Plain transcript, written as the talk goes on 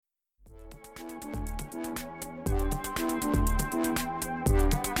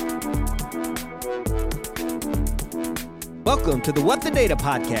Welcome to the What the Data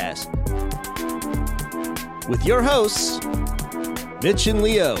podcast with your hosts, Mitch and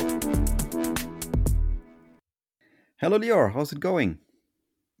Leo. Hello, Lior. How's it going?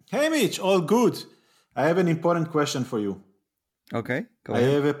 Hey, Mitch. All good. I have an important question for you. Okay, go I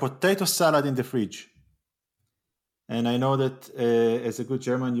ahead. have a potato salad in the fridge. And I know that as a good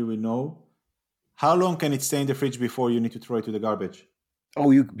German, you will know. How long can it stay in the fridge before you need to throw it to the garbage?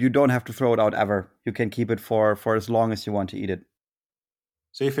 Oh, you don't have to throw it out ever. You can keep it for as long as you want to eat it.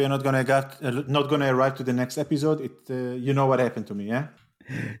 So if you're not gonna arrive to the next episode, you know what happened to me, yeah?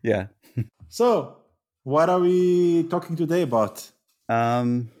 Yeah. So, what are we talking today about?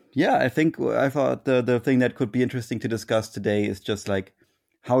 Yeah, I thought the thing that could be interesting to discuss today is just like,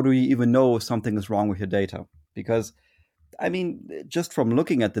 how do you even know if something is wrong with your data? Because, I mean, just from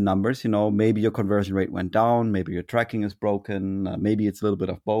looking at the numbers, maybe your conversion rate went down, maybe your tracking is broken, maybe it's a little bit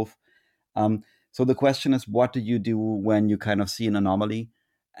of both. So the question is, what do you do when you kind of see an anomaly?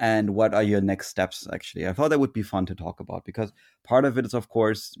 And what are your next steps, actually? I thought that would be fun to talk about, because part of it is, of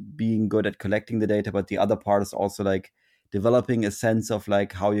course, being good at collecting the data, but the other part is also like developing a sense of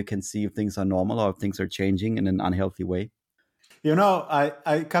like how you can see if things are normal or if things are changing in an unhealthy way.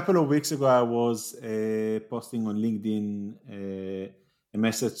 A couple of weeks ago, I was posting on LinkedIn a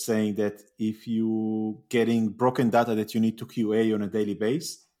message saying that if you getting broken data that you need to QA on a daily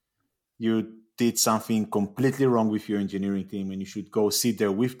basis, you did something completely wrong with your engineering team, and you should go sit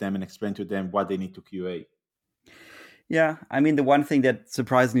there with them and explain to them what they need to QA. Yeah, I mean, the one thing that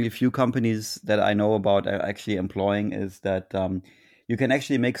surprisingly few companies that I know about are actually employing is that you can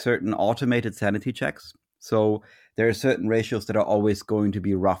actually make certain automated sanity checks. So there are certain ratios that are always going to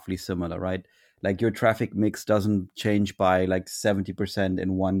be roughly similar, right? Like your traffic mix doesn't change by like 70%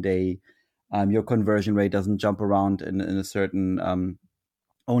 in one day. Your conversion rate doesn't jump around in a certain,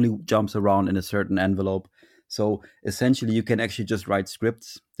 only jumps around in a certain envelope. So essentially, you can actually just write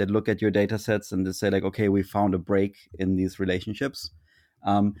scripts that look at your data sets and they say like, okay, we found a break in these relationships.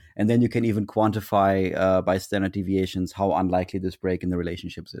 And then you can even quantify by standard deviations how unlikely this break in the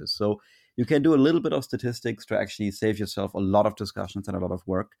relationships is. So you can do a little bit of statistics to actually save yourself a lot of discussions and a lot of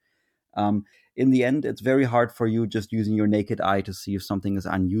work. In the end, it's very hard for you just using your naked eye to see if something is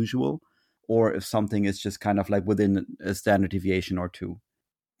unusual or if something is just kind of like within a standard deviation or two.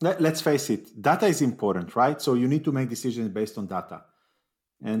 Let's face it, data is important, right? So you need to make decisions based on data.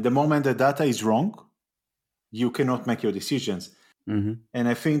 And the moment the data is wrong, you cannot make your decisions. Mm-hmm. And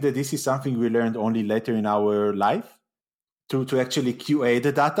I think that this is something we learned only later in our life, to actually QA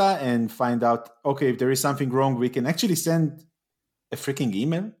the data and find out, okay, if there is something wrong, we can actually send a freaking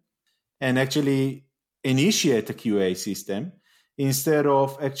email and actually initiate a QA system instead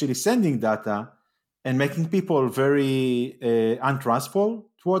of actually sending data and making people very untrustful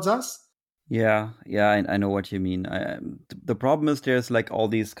towards us. Yeah, I know what you mean. The problem is there's like all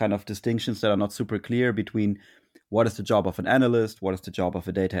these kind of distinctions that are not super clear between what is the job of an analyst, what is the job of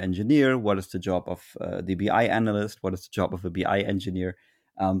a data engineer, what is the job of the BI analyst, what is the job of a BI engineer,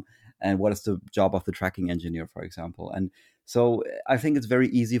 and what is the job of the tracking engineer, for example. And so I think it's very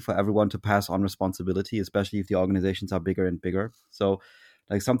easy for everyone to pass on responsibility, especially if the organizations are bigger and bigger. So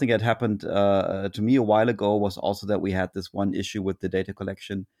like something that happened to me a while ago was also that we had this one issue with the data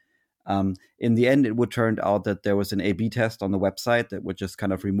collection. In the end, it would turn out that there was an A/B test on the website that would just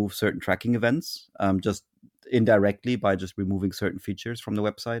kind of remove certain tracking events, just indirectly by just removing certain features from the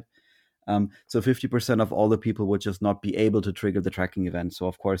website. So 50% of all the people would just not be able to trigger the tracking event. So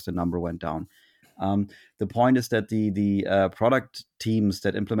of course the number went down. The point is that the product teams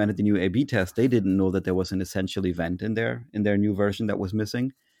that implemented the new A/B test, they didn't know that there was an essential event in their new version that was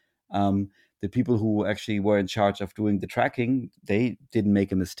missing. The people who actually were in charge of doing the tracking, they didn't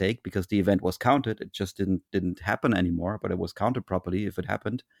make a mistake because the event was counted. It just didn't happen anymore, but it was counted properly if it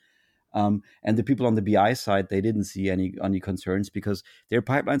happened. And the people on the BI side, they didn't see any concerns because their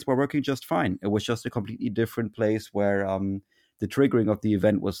pipelines were working just fine. It was just a completely different place where the triggering of the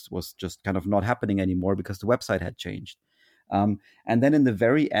event was just kind of not happening anymore because the website had changed. And then in the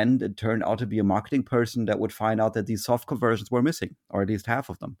very end, it turned out to be a marketing person that would find out that these soft conversions were missing, or at least half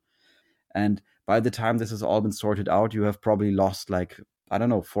of them. And by the time this has all been sorted out, you have probably lost 4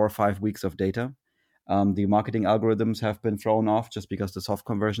 or 5 weeks of data. The marketing algorithms have been thrown off just because the soft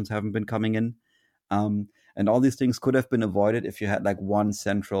conversions haven't been coming in. And all these things could have been avoided if you had like one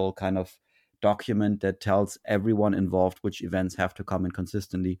central kind of document that tells everyone involved which events have to come in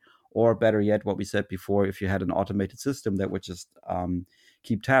consistently. Or better yet, what we said before, if you had an automated system that would just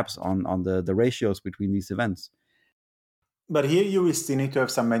keep tabs on the ratios between these events. But here you will still need to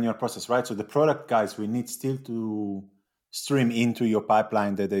have some manual process, right? So the product guys will need still to stream into your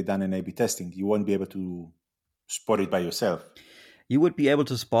pipeline that they've done an A/B testing. You won't be able to spot it by yourself. You would be able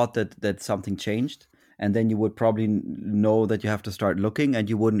to spot that something changed, and then you would probably know that you have to start looking, and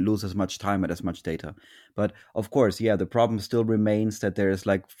you wouldn't lose as much time and as much data. But of course, yeah, the problem still remains that there's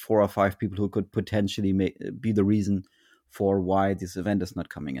like 4 or 5 people who could potentially be the reason for why this event is not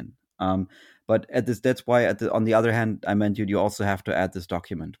coming in. But that's why on the other hand, I meant you also have to add this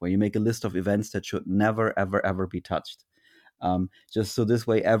document where you make a list of events that should never, ever, ever be touched. Just so this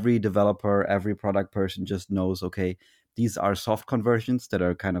way, every developer, every product person just knows, okay, these are soft conversions that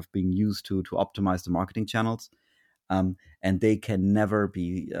are kind of being used to optimize the marketing channels, and they can never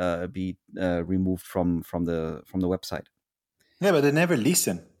be removed from the website. Yeah, but they never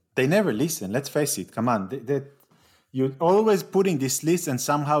listen. They never listen. Let's face it. Come on, you're always putting this list, and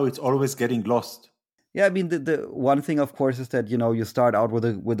somehow it's always getting lost. Yeah, I mean, the one thing, of course, is that, you start out with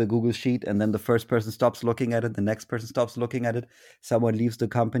a Google Sheet, and then the first person stops looking at it, the next person stops looking at it, someone leaves the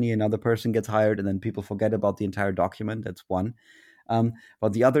company, another person gets hired, and then people forget about the entire document. That's one.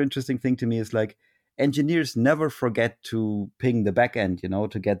 But the other interesting thing to me is, like, engineers never forget to ping the backend,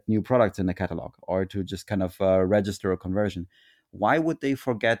 to get new products in the catalog or to just kind of register a conversion. Why would they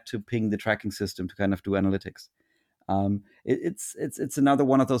forget to ping the tracking system to kind of do analytics? It's another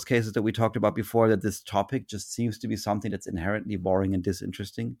one of those cases that we talked about before, that this topic just seems to be something that's inherently boring and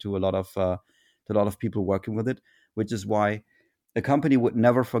disinteresting to a lot of people working with it, which is why a company would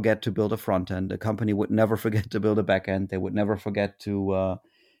never forget to build a front end. A company would never forget to build a back end. They would never forget to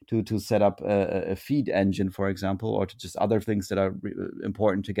set up a feed engine, for example, or to just other things that are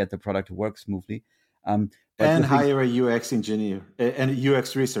important to get the product to work smoothly. And hire a UX engineer and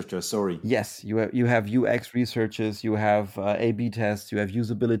UX researcher. Sorry. Yes, you have UX researchers, you have A/B tests, you have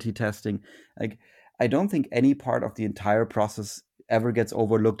usability testing. Like, I don't think any part of the entire process ever gets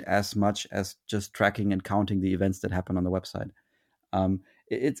overlooked as much as just tracking and counting the events that happen on the website.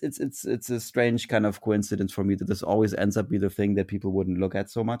 It's a strange kind of coincidence for me that this always ends up being the thing that people wouldn't look at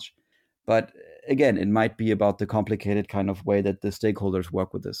so much. But again, it might be about the complicated kind of way that the stakeholders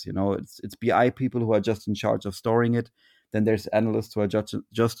work with this. It's BI people who are just in charge of storing it. Then there's analysts who are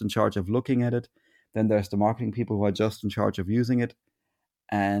just in charge of looking at it. Then there's the marketing people who are just in charge of using it.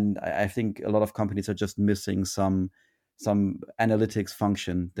 And I think a lot of companies are just missing some analytics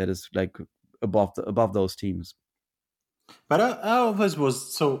function that is like above those teams. But I always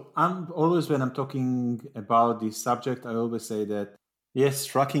I'm always, when I'm talking about this subject, I always say that, yes,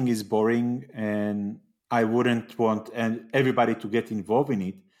 tracking is boring, and I wouldn't want everybody to get involved in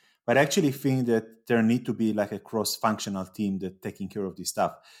it. But I actually think that there need to be like a cross-functional team that's taking care of this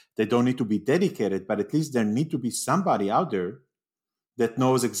stuff. They don't need to be dedicated, but at least there need to be somebody out there that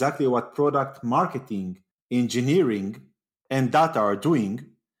knows exactly what product, marketing, engineering, and data are doing,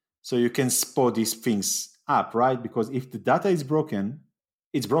 so you can spot these things up, right? Because if the data is broken,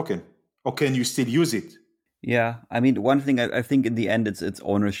 it's broken. Or can you still use it? Yeah, I mean, one thing I think in the end it's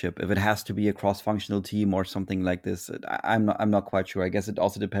ownership. If it has to be a cross-functional team or something like this, I'm not quite sure. I guess it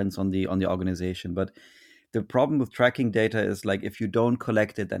also depends on the organization. But the problem with tracking data is, like, if you don't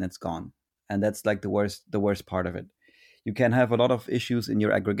collect it, then it's gone, and that's like the worst part of it. You can have a lot of issues in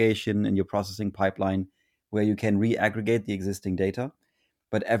your aggregation, in your processing pipeline, where you can re-aggregate the existing data,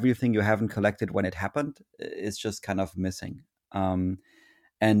 but everything you haven't collected when it happened is just kind of missing.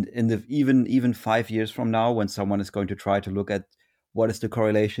 And in the even 5 years from now, when someone is going to try to look at what is the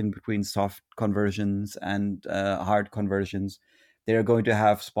correlation between soft conversions and hard conversions, they're going to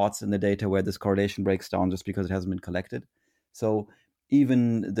have spots in the data where this correlation breaks down just because it hasn't been collected. So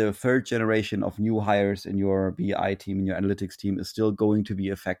even the third generation of new hires in your BI team, in your analytics team, is still going to be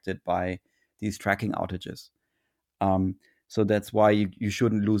affected by these tracking outages. So that's why you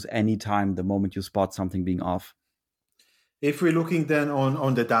shouldn't lose any time the moment you spot something being off. If we're looking then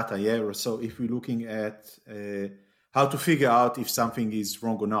on the data, yeah, so if we're looking at how to figure out if something is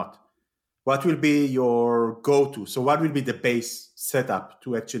wrong or not, what will be your go-to? So what will be the base setup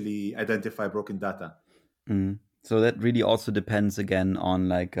to actually identify broken data? So that really also depends again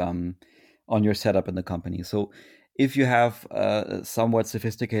on on your setup in the company. So if you have a somewhat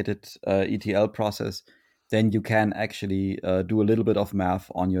sophisticated ETL process, then you can actually do a little bit of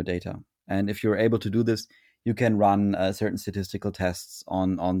math on your data. And if you're able to do this, you can run certain statistical tests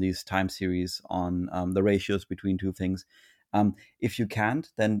on these time series, on the ratios between two things. If you can't,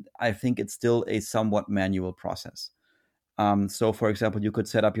 then I think it's still a somewhat manual process. So, for example, you could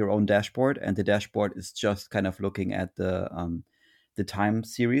set up your own dashboard, and the dashboard is just kind of looking at the time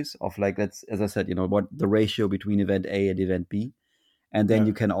series of, like, as I said, what the ratio between event A and event B. And then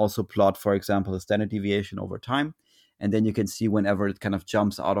you can also plot, for example, a standard deviation over time. And then you can see whenever it kind of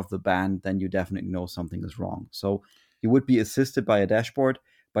jumps out of the band, then you definitely know something is wrong. So you would be assisted by a dashboard,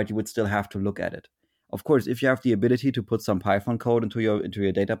 but you would still have to look at it. Of course, if you have the ability to put some Python code into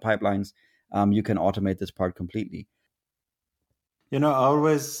your data pipelines, you can automate this part completely. I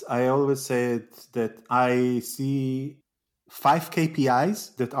always say that I see 5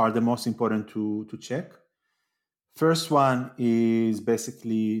 KPIs that are the most important to check. First one is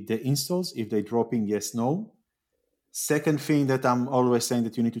basically the installs, if they're dropping, yes, no. Second thing that I'm always saying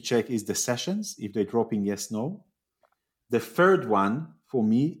that you need to check is the sessions, if they're dropping, yes, no. The third one for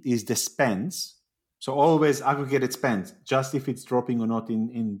me is the spends. So always aggregated spend, just if it's dropping or not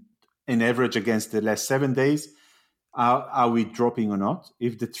in average against the last 7 days. Are we dropping or not?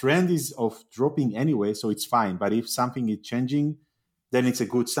 If the trend is of dropping anyway, so it's fine. But if something is changing, then it's a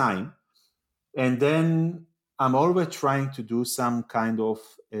good sign. And then I'm always trying to do some kind of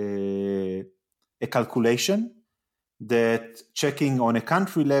a calculation that checking on a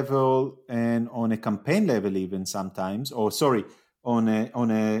country level and on a campaign level even sometimes, on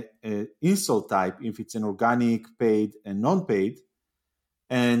a install type, if it's an organic, paid, and non-paid,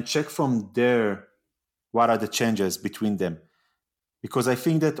 and check from there what are the changes between them. Because I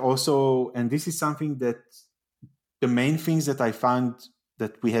think that also, and this is something that the main things that I found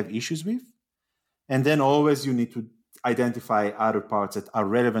that we have issues with, and then always you need to identify other parts that are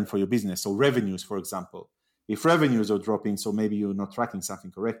relevant for your business. So revenues, for example. If revenues are dropping, so maybe you're not tracking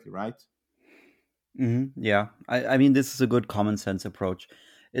something correctly, right? Mm-hmm. Yeah, I mean, this is a good common sense approach.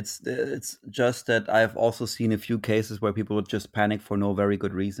 It's just that I've also seen a few cases where people would just panic for no very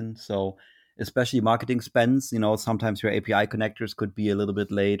good reason. So especially marketing spends, sometimes your API connectors could be a little bit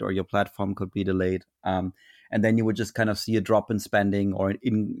late or your platform could be delayed. And then you would just kind of see a drop in spending or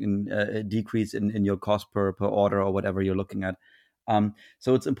a decrease in your cost per order or whatever you're looking at.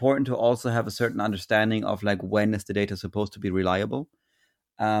 So it's important to also have a certain understanding of like when is the data supposed to be reliable.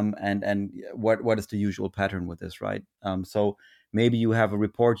 And what is the usual pattern with this, right? So maybe you have a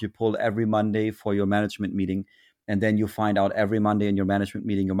report you pull every Monday for your management meeting, and then you find out every Monday in your management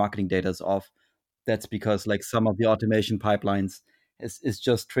meeting your marketing data is off. That's because like some of the automation pipelines is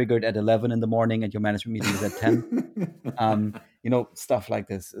just triggered at 11 in the morning and your management meeting is at 10. Stuff like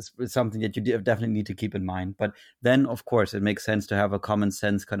this is something that you definitely need to keep in mind. But then, of course, it makes sense to have a common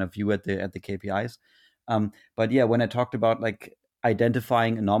sense kind of view at the KPIs. But yeah, when I talked about like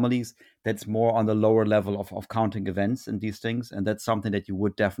identifying anomalies, that's more on the lower level of counting events and these things, and that's something that you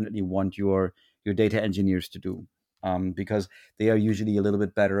would definitely want your data engineers to do, because they are usually a little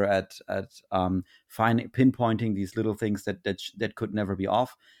bit better at pinpointing these little things that could never be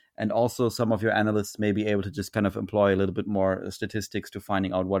off. And also some of your analysts may be able to just kind of employ a little bit more statistics to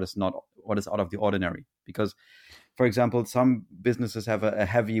finding out what is out of the ordinary. Because, for example, some businesses have a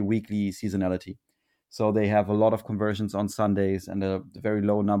heavy weekly seasonality. So they have a lot of conversions on Sundays and a very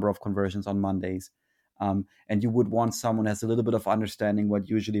low number of conversions on Mondays. And you would want someone who has a little bit of understanding what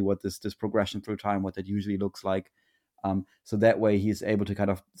this progression through time, what that usually looks like. So that way he's able to kind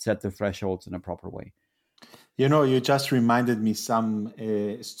of set the thresholds in a proper way. You just reminded me some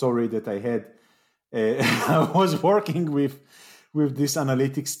story that I had. I was working with this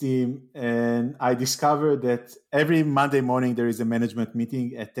analytics team, and I discovered that every Monday morning there is a management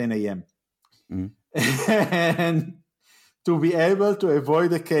meeting at 10 a.m. Mm. And to be able to avoid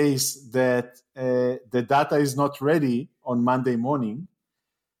the case that the data is not ready on Monday morning,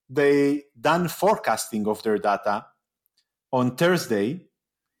 they done forecasting of their data on Thursday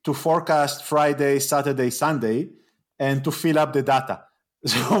to forecast Friday, Saturday, Sunday, and to fill up the data.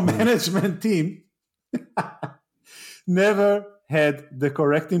 So management team never had the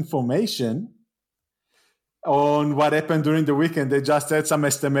correct information on what happened during the weekend. They just had some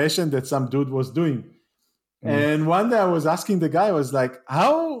estimation that some dude was doing. And one day I was asking the guy, I was like,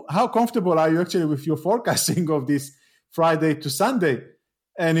 how comfortable are you actually with your forecasting of this Friday to Sunday?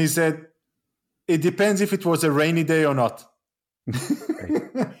 And he said, it depends if it was a rainy day or not.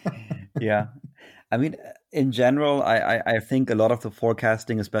 Yeah. I mean, in general, I think a lot of the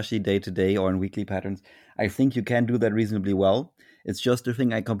forecasting, especially day-to-day or in weekly patterns, I think you can do that reasonably well. It's just the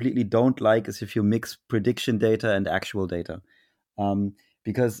thing I completely don't like is if you mix prediction data and actual data.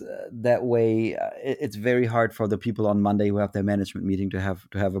 Because that way it's very hard for the people on Monday who have their management meeting to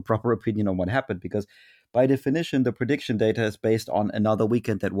have a proper opinion on what happened, because by definition the prediction data is based on another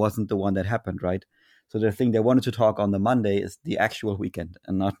weekend that wasn't the one that happened, right? So the thing they wanted to talk on the Monday is the actual weekend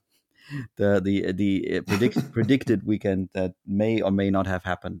and not the predicted weekend that may or may not have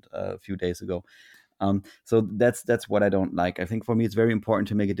happened a few days ago. So that's what I don't like. I think for me it's very important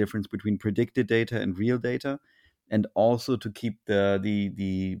to make a difference between predicted data and real data. and also to keep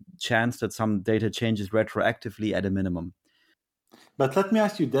the chance that some data changes retroactively at a minimum. But let me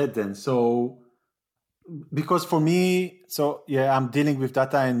ask you that then. So, because for me, so yeah, I'm dealing with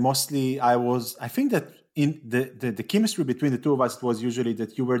data, and mostly I think that in the chemistry between the two of us was usually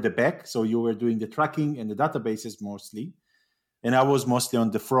that you were the back, so you were doing the tracking and the databases mostly, and I was mostly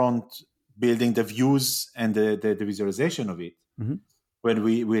on the front building the views and the visualization of it. Mm-hmm. When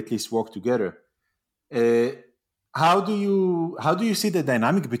we at least work together. How do you see the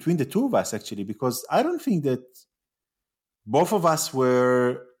dynamic between the two of us actually? Because I don't think that both of us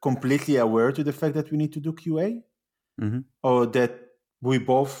were completely aware to the fact that we need to do QA, mm-hmm. or that we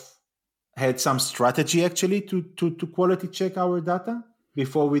both had some strategy actually to quality check our data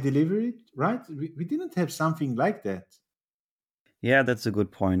before we deliver it, right? We didn't have something like that. Yeah, that's a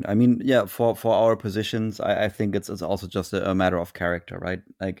good point. I mean, yeah, for our positions, I think it's also just a matter of character, right?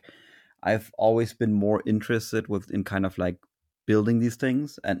 Like, I've always been more interested in kind of like building these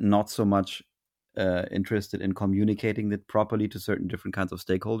things, and not so much interested in communicating it properly to certain different kinds of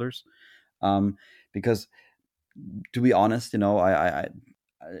stakeholders. Because, to be honest, I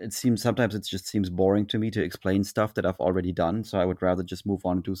it seems sometimes it just seems boring to me to explain stuff that I've already done. So I would rather just move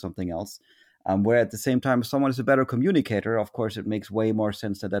on and do something else. Where at the same time, if someone is a better communicator, of course, it makes way more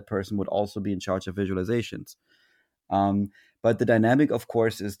sense that that person would also be in charge of visualizations. But the dynamic, of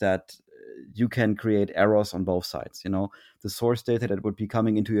course, is that you can create errors on both sides. The source data that would be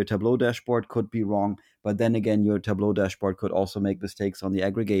coming into your Tableau dashboard could be wrong, but then again, your Tableau dashboard could also make mistakes on the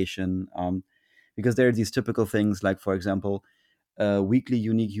aggregation, because there are these typical things like, for example, weekly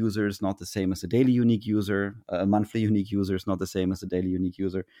unique user is not the same as a daily unique user. A monthly unique user is not the same as a daily unique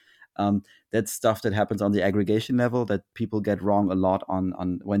user. That's stuff that happens on the aggregation level that people get wrong a lot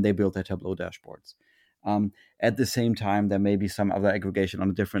on when they build their Tableau dashboards. At the same time, there may be some other aggregation on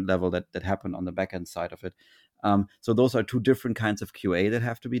a different level that happen on the backend side of it. So those are two different kinds of QA that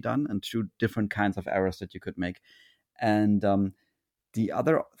have to be done, and two different kinds of errors that you could make. And the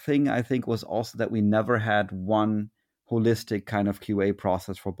other thing I think was also that we never had one holistic kind of QA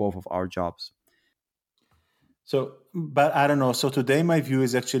process for both of our jobs. So, but I don't know. So today my view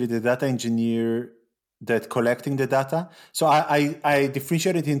is actually the data engineer that collecting the data. So I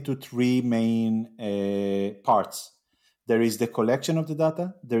differentiate it into three main parts. There is the collection of the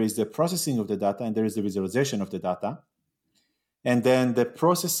data, there is the processing of the data, and there is the visualization of the data. And then the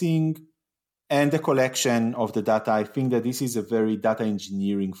processing and the collection of the data, I think that this is a very data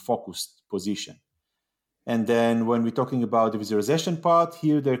engineering focused position. And then when we're talking about the visualization part,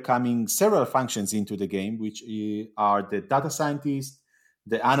 here there are coming several functions into the game, which are the data scientist,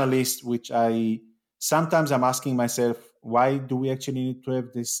 the analyst, which sometimes I'm asking myself, why do we actually need to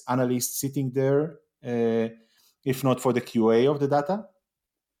have this analyst sitting there, if not for the QA of the data?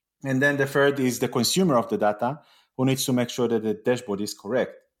 And then the third is the consumer of the data, who needs to make sure that the dashboard is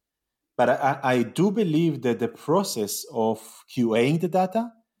correct. But I do believe that the process of QAing the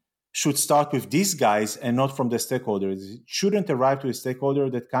data should start with these guys and not from the stakeholders. It shouldn't arrive to a stakeholder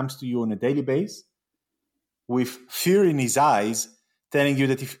that comes to you on a daily basis with fear in his eyes, telling you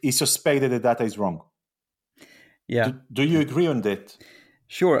that if he suspects that the data is wrong. Yeah. Do you agree on that?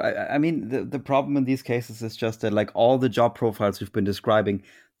 Sure. I mean, the problem in these cases is just that, like, all the job profiles we've been describing,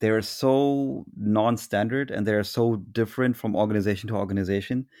 they're so non-standard and they're so different from organization to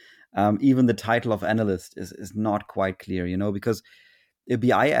organization. Even the title of analyst is not quite clear, because a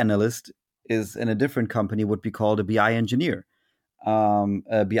BI analyst is in a different company would be called a BI engineer.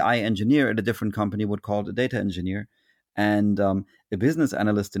 A BI engineer at a different company would call it a data engineer. And a business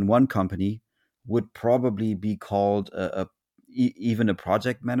analyst in one company would probably be called even a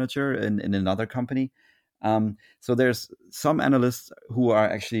project manager in another company. So there's some analysts who are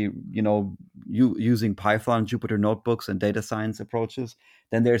actually, using Python, Jupyter notebooks, and data science approaches.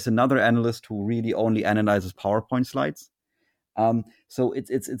 Then there's another analyst who really only analyzes PowerPoint slides. So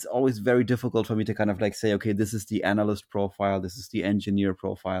it's always very difficult for me to kind of like say, okay, this is the analyst profile, this is the engineer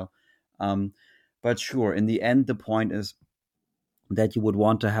profile. But sure, in the end, the point is that you would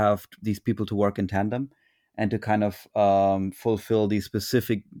want to have these people to work in tandem and to kind of fulfill these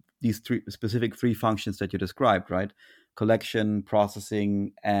three specific functions that you described, right? Collection,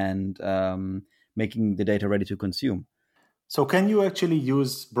 processing, and making the data ready to consume. So can you actually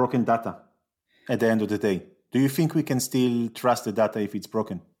use broken data at the end of the day? Do you think we can still trust the data if it's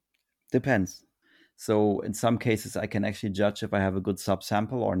broken? Depends. So in some cases, I can actually judge if I have a good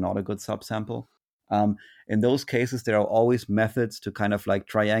subsample or not a good subsample. In those cases, there are always methods to kind of like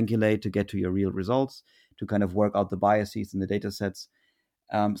triangulate to get to your real results, to kind of work out the biases in the data sets.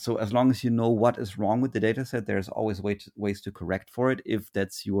 So as long as you know what is wrong with the data set, there's always ways to correct for it if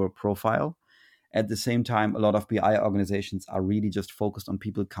that's your profile. At the same time, a lot of BI organizations are really just focused on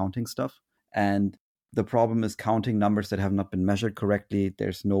people counting stuff. And the problem is counting numbers that have not been measured correctly.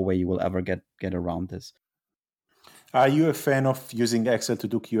 There's no way you will ever get around this. Are you a fan of using Excel to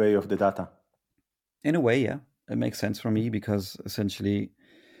do QA of the data? In a way, yeah. It makes sense for me because essentially,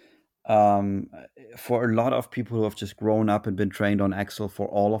 for a lot of people who have just grown up and been trained on Excel for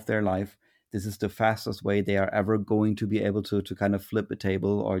all of their life, this is the fastest way they are ever going to be able to kind of flip a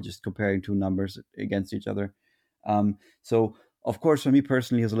table or just comparing two numbers against each other. So, of course, for me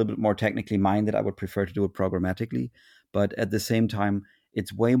personally, who's a little bit more technically minded, I would prefer to do it programmatically. But at the same time,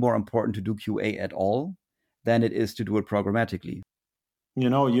 it's way more important to do QA at all than it is to do it programmatically.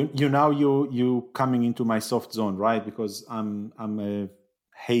 You coming into my soft zone, right? Because I'm a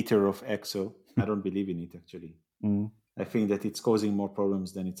hater of Excel. I don't believe in it, actually. I think that it's causing more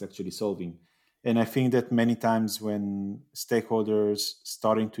problems than it's actually solving. And I think that many times when stakeholders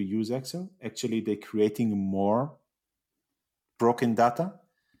starting to use Excel, actually they're creating more broken data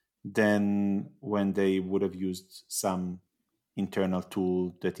than when they would have used some internal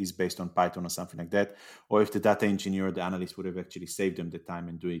tool that is based on Python or something like that, or if the data engineer or the analyst would have actually saved them the time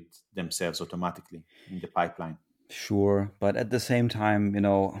and do it themselves automatically in the pipeline. Sure, but at the same time,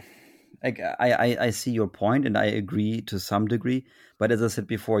 I see your point and I agree to some degree. But as I said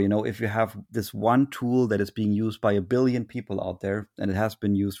before, if you have this one tool that is being used by 1 billion people out there, and it has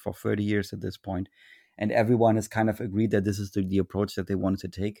been used for 30 years at this point, and everyone has kind of agreed that this is the approach that they wanted to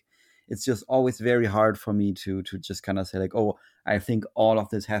take, it's just always very hard for me to just kind of say like, oh, I think all of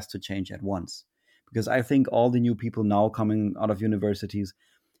this has to change at once. Because I think all the new people now coming out of universities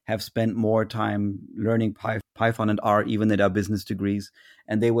have spent more time learning Python and R, even at our business degrees,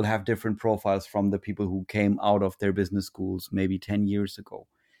 and they will have different profiles from the people who came out of their business schools maybe 10 years ago.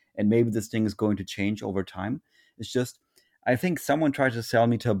 And maybe this thing is going to change over time. It's just, I think someone tried to sell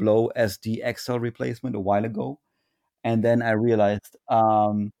me Tableau as the Excel replacement a while ago. And then I realized,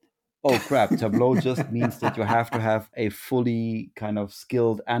 oh crap, Tableau just means that you have to have a fully kind of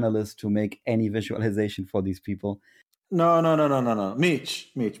skilled analyst to make any visualization for these people. No.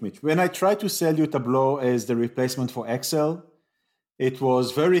 Mitch. When I tried to sell you Tableau as the replacement for Excel, it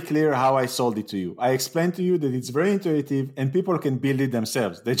was very clear how I sold it to you. I explained to you that it's very intuitive and people can build it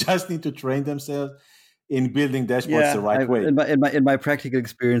themselves. They just need to train themselves in building dashboards the right way. In my practical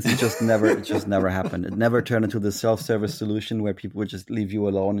experience, it just never happened. It never turned into the self-service solution where people would just leave you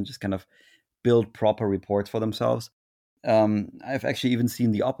alone and just kind of build proper reports for themselves. I've actually even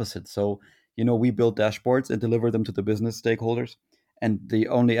seen the opposite. So, we build dashboards and deliver them to the business stakeholders, and they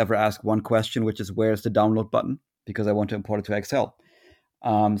only ever ask one question, which is where's the download button? Because I want to import it to Excel.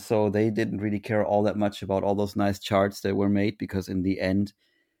 So they didn't really care all that much about all those nice charts that were made, because in the end,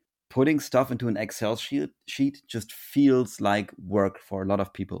 putting stuff into an Excel sheet just feels like work for a lot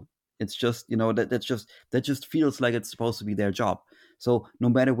of people. It's just, that just feels like it's supposed to be their job. So no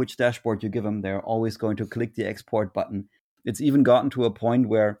matter which dashboard you give them, they're always going to click the export button. It's even gotten to a point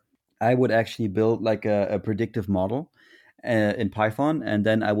where I would actually build like a predictive model in Python, and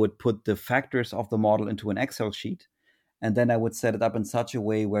then I would put the factors of the model into an Excel sheet. And then I would set it up in such a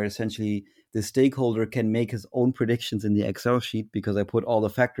way where essentially the stakeholder can make his own predictions in the Excel sheet, because I put all the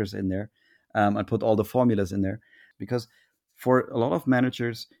factors in there. I put all the formulas in there, because for a lot of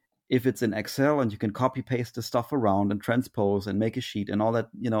managers, if it's in Excel and you can copy paste the stuff around and transpose and make a sheet and all that,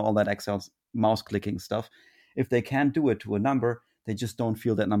 all that Excel mouse clicking stuff, if they can't do it to a number, they just don't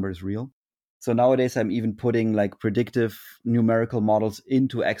feel that number is real. So nowadays, I'm even putting like predictive numerical models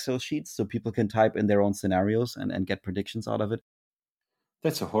into Excel sheets so people can type in their own scenarios and get predictions out of it.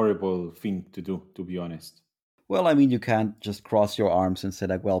 That's a horrible thing to do, to be honest. Well, I mean, you can't just cross your arms and say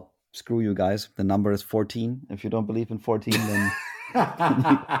like, well, screw you guys. The number is 14. If you don't believe in 14, then...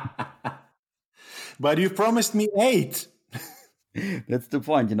 But you promised me 8. That's the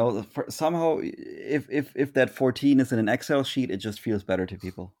point. Somehow, if that 14 is in an Excel sheet, it just feels better to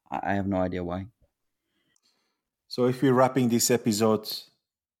people. I have no idea why. So if we're wrapping this episode,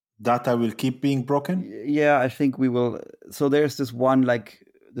 data will keep being broken? Yeah, I think we will. So there's this one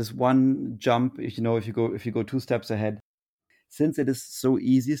jump, if you go 2 steps ahead. Since it is so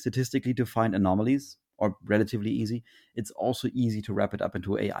easy statistically to find anomalies, or relatively easy, it's also easy to wrap it up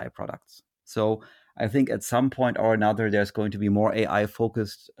into AI products. So I think at some point or another, there's going to be more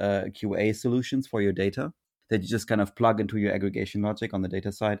AI-focused QA solutions for your data that you just kind of plug into your aggregation logic on the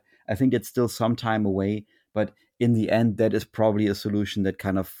data side. I think it's still some time away, but in the end, that is probably a solution that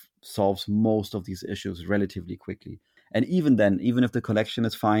kind of solves most of these issues relatively quickly. And even then, even if the collection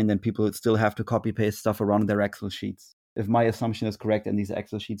is fine, then people would still have to copy-paste stuff around their Excel sheets. If my assumption is correct, and these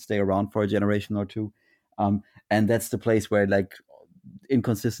Excel sheets stay around for a generation or two, and that's the place where like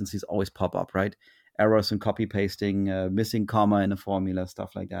inconsistencies always pop up, right? Errors in copy pasting, missing comma in a formula,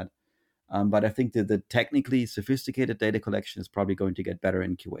 stuff like that. But I think that the technically sophisticated data collection is probably going to get better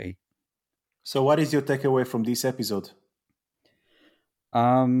in QA. So what is your takeaway from this episode?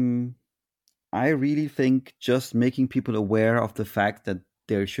 I really think just making people aware of the fact that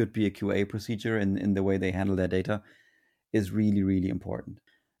there should be a QA procedure in the way they handle their data is really, really important.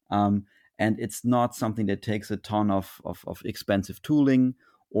 And it's not something that takes a ton of expensive tooling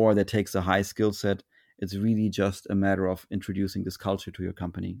or that takes a high skill set. It's really just a matter of introducing this culture to your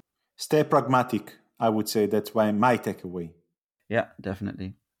company. Stay pragmatic, I would say. That's my takeaway. Yeah,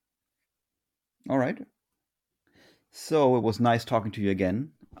 definitely. All right. So it was nice talking to you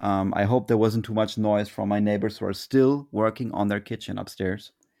again. I hope there wasn't too much noise from my neighbors who are still working on their kitchen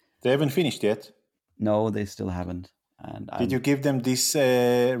upstairs. They haven't finished yet? No, they still haven't. And Did you give them this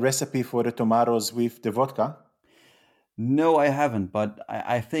recipe for the tomatoes with the vodka? No, I haven't. But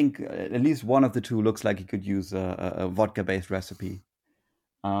I think at least one of the two looks like he could use a vodka-based recipe.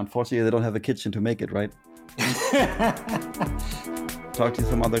 Unfortunately, they don't have a kitchen to make it, right? Talk to you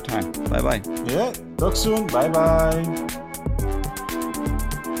some other time. Bye-bye. Yeah, talk soon. Bye-bye.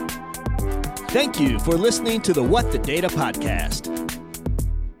 Thank you for listening to the What the Data podcast.